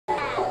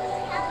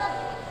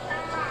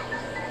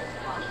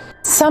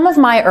Some of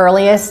my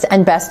earliest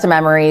and best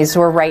memories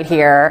were right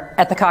here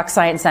at the Cox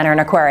Science Center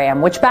and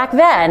Aquarium, which back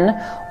then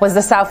was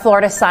the South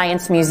Florida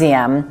Science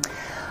Museum.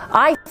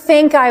 I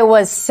think I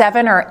was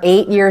 7 or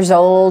 8 years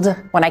old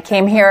when I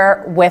came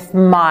here with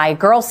my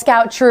Girl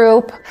Scout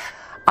troop.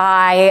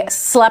 I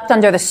slept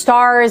under the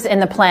stars in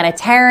the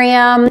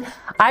planetarium.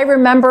 I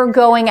remember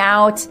going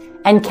out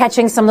and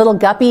catching some little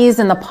guppies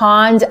in the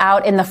pond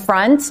out in the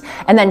front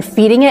and then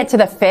feeding it to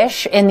the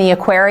fish in the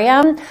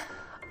aquarium.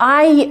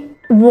 I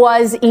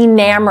was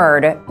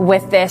enamored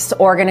with this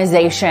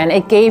organization.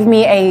 It gave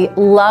me a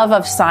love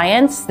of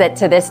science that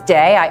to this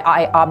day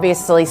I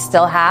obviously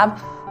still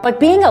have. But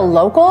being a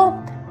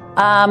local,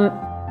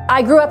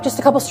 I grew up just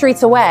a couple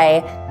streets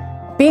away.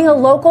 Being a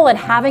local and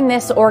having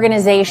this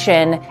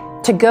organization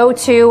to go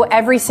to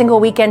every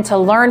single weekend, to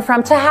learn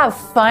from, to have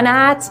fun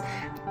at,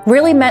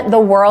 really meant the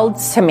world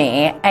to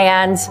me.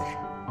 And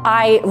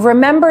I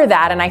remember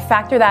that and I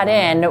factor that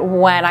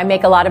in when I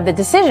make a lot of the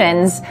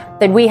decisions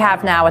that we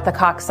have now at the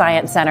Cox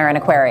Science Center and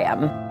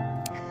Aquarium.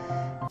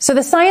 So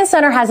the Science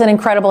Center has an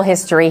incredible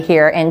history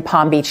here in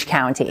Palm Beach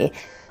County.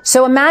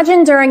 So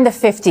imagine during the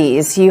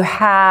 50s, you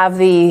have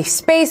the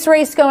space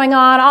race going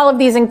on, all of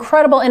these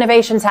incredible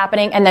innovations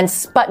happening, and then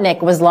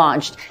Sputnik was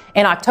launched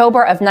in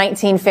October of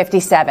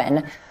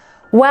 1957.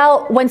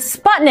 Well, when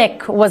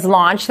Sputnik was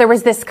launched, there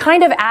was this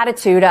kind of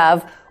attitude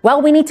of,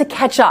 well, we need to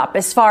catch up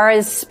as far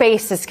as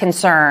space is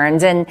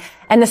concerned and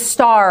the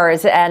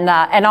stars and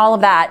all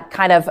of that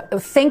kind of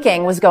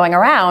thinking was going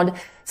around.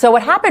 So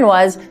what happened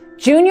was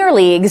junior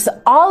leagues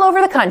all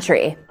over the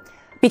country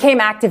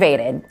became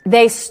activated.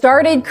 They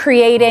started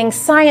creating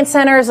science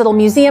centers, little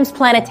museums,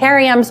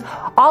 planetariums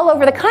all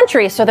over the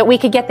country so that we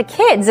could get the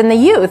kids and the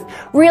youth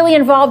really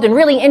involved and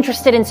really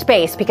interested in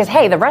space because,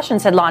 hey, the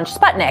Russians had launched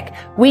Sputnik.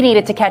 We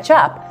needed to catch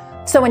up.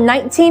 So in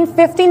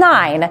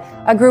 1959,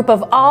 a group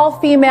of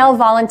all-female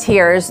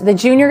volunteers, the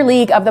Junior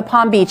League of the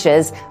Palm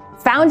Beaches,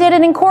 founded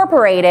and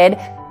incorporated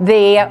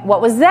what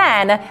was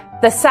then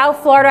the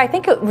South Florida, I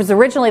think it was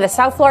originally the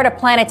South Florida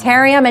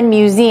Planetarium and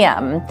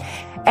Museum.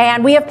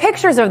 And we have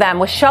pictures of them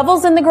with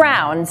shovels in the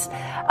ground,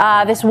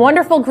 this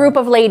wonderful group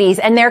of ladies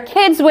and their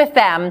kids with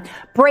them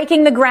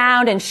breaking the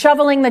ground and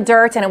shoveling the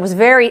dirt. And it was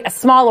a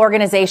small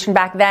organization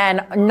back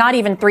then, not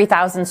even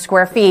 3,000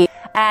 square feet.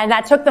 And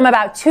that took them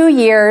about 2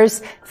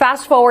 years.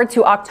 Fast forward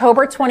to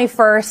October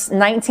 21st,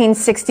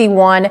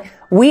 1961.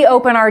 We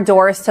open our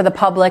doors to the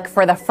public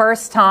for the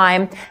first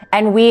time,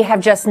 and we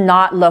have just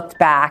not looked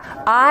back.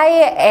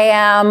 I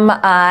am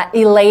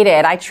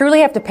elated. I truly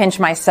have to pinch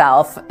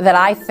myself that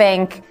I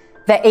think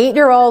the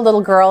 8-year-old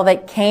little girl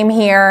that came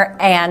here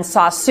and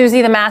saw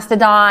Susie the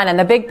Mastodon and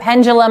the big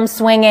pendulum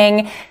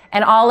swinging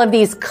and all of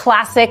these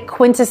classic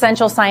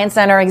quintessential Science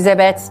Center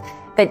exhibits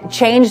that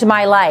changed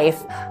my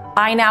life.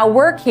 I now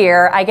work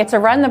here, I get to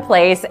run the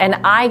place, and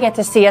I get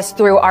to see us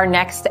through our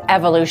next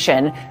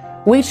evolution.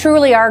 We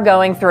truly are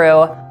going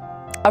through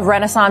a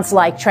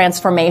Renaissance-like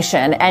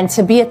transformation, and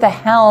to be at the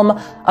helm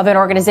of an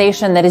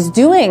organization that is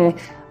doing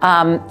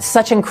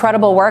such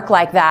incredible work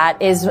like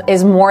that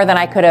is more than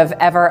I could have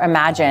ever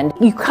imagined.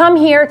 You come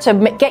here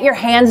to get your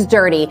hands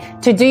dirty,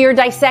 to do your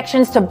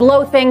dissections, to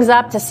blow things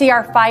up, to see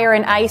our fire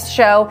and ice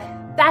show.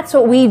 That's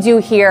what we do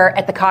here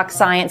at the Cox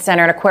Science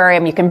Center and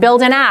Aquarium. You can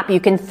build an app,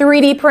 you can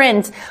 3D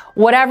print,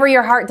 whatever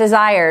your heart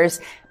desires.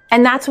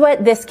 And that's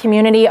what this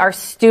community, our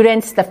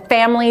students, the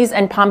families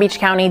in Palm Beach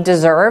County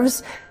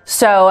deserves.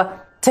 So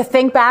to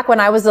think back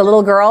when I was a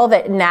little girl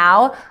that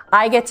now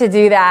I get to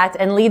do that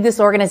and lead this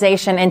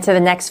organization into the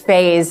next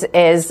phase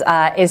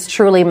is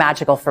truly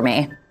magical for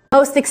me. The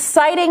most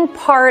exciting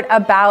part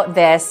about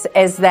this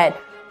is that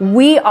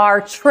we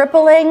are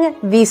tripling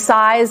the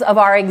size of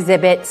our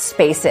exhibit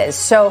spaces.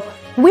 So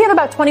we have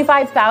about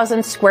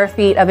 25,000 square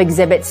feet of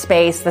exhibit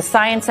space, the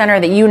Science Center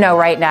that you know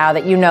right now,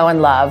 that you know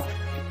and love.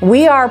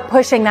 We are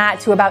pushing that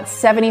to about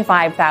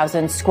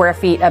 75,000 square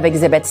feet of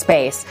exhibit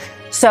space.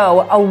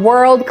 So a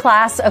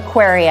world-class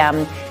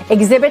aquarium,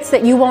 exhibits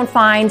that you won't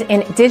find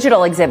in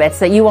digital exhibits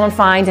that you won't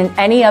find in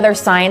any other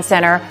science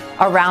center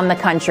around the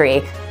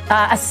country.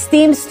 A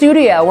STEAM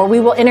studio where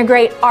we will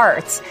integrate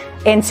art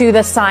into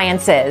the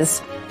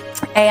sciences,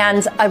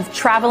 and a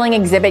traveling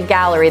exhibit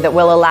gallery that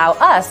will allow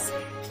us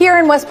here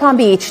in West Palm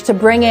Beach to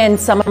bring in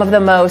some of the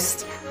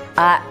most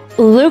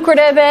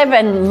lucrative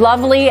and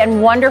lovely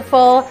and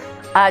wonderful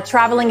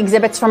traveling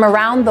exhibits from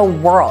around the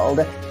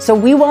world. So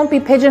we won't be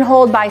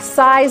pigeonholed by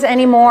size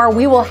anymore.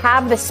 We will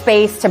have the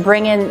space to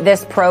bring in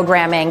this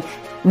programming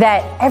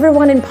that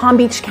everyone in Palm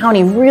Beach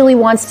County really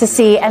wants to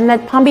see and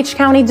that Palm Beach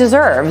County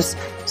deserves.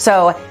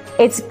 So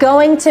it's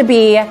going to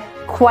be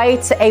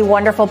quite a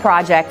wonderful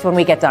project when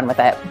we get done with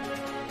it.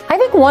 I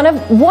think one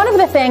of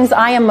the things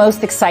I am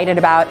most excited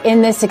about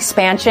in this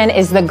expansion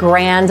is the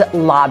grand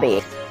lobby.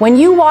 When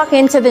you walk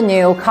into the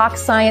new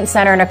Cox Science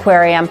Center and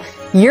Aquarium,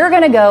 you're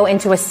going to go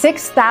into a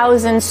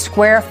 6,000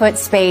 square foot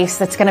space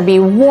that's going to be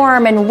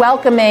warm and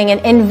welcoming and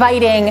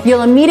inviting.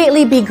 You'll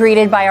immediately be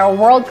greeted by our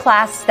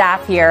world-class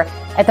staff here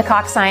at the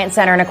Cox Science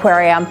Center and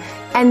Aquarium.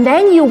 And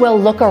then you will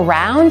look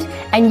around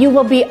and you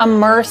will be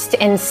immersed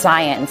in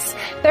science.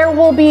 There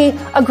will be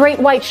a great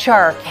white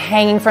shark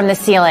hanging from the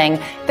ceiling.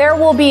 There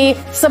will be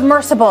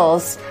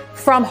submersibles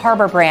from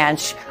Harbor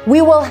Branch.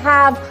 We will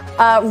have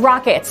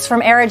rockets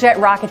from Aerojet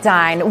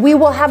Rocketdyne. We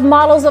will have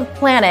models of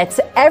planets.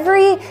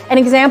 An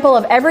example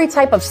of every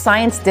type of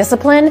science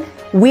discipline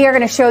we are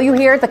going to show you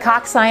here at the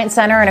Cox Science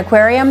Center and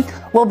Aquarium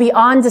will be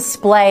on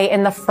display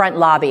in the front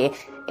lobby.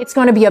 It's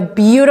going to be a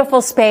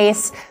beautiful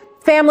space.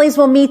 Families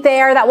will meet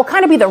there. That will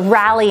kind of be the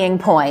rallying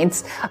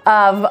point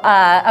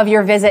of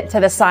your visit to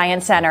the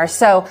Science Center.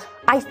 So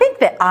I think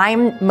that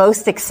I'm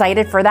most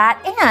excited for that.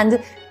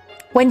 And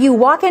when you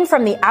walk in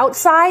from the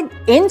outside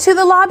into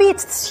the lobby,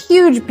 it's this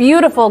huge,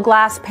 beautiful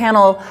glass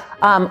panel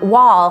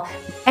wall,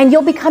 and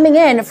you'll be coming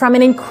in from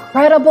an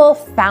incredible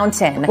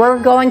fountain. We're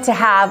going to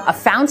have a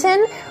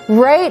fountain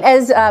right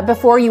as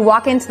before you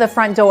walk into the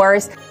front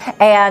doors,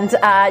 and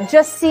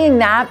just seeing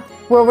that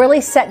will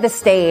really set the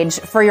stage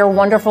for your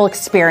wonderful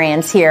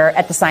experience here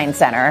at the Science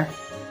Center.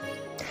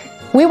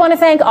 We want to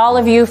thank all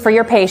of you for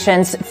your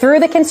patience through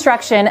the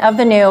construction of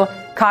the new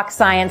Cox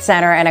Science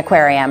Center and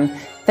Aquarium.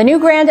 The new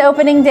grand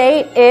opening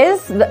date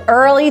is the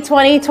early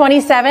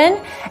 2027,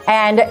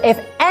 and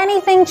if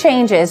anything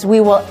changes,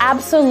 we will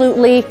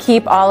absolutely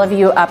keep all of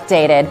you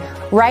updated.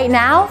 Right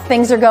now,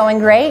 things are going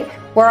great.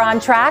 We're on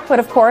track, but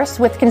of course,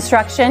 with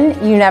construction,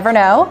 you never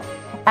know.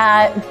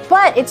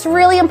 But it's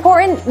really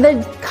important,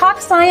 the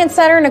Cox Science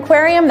Center and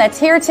Aquarium that's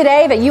here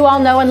today that you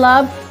all know and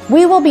love,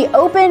 we will be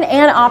open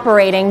and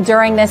operating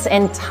during this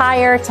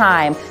entire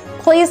time.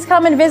 Please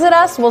come and visit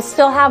us. We'll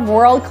still have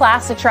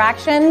world-class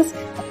attractions,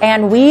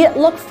 and we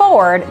look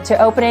forward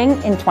to opening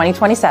in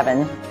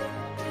 2027.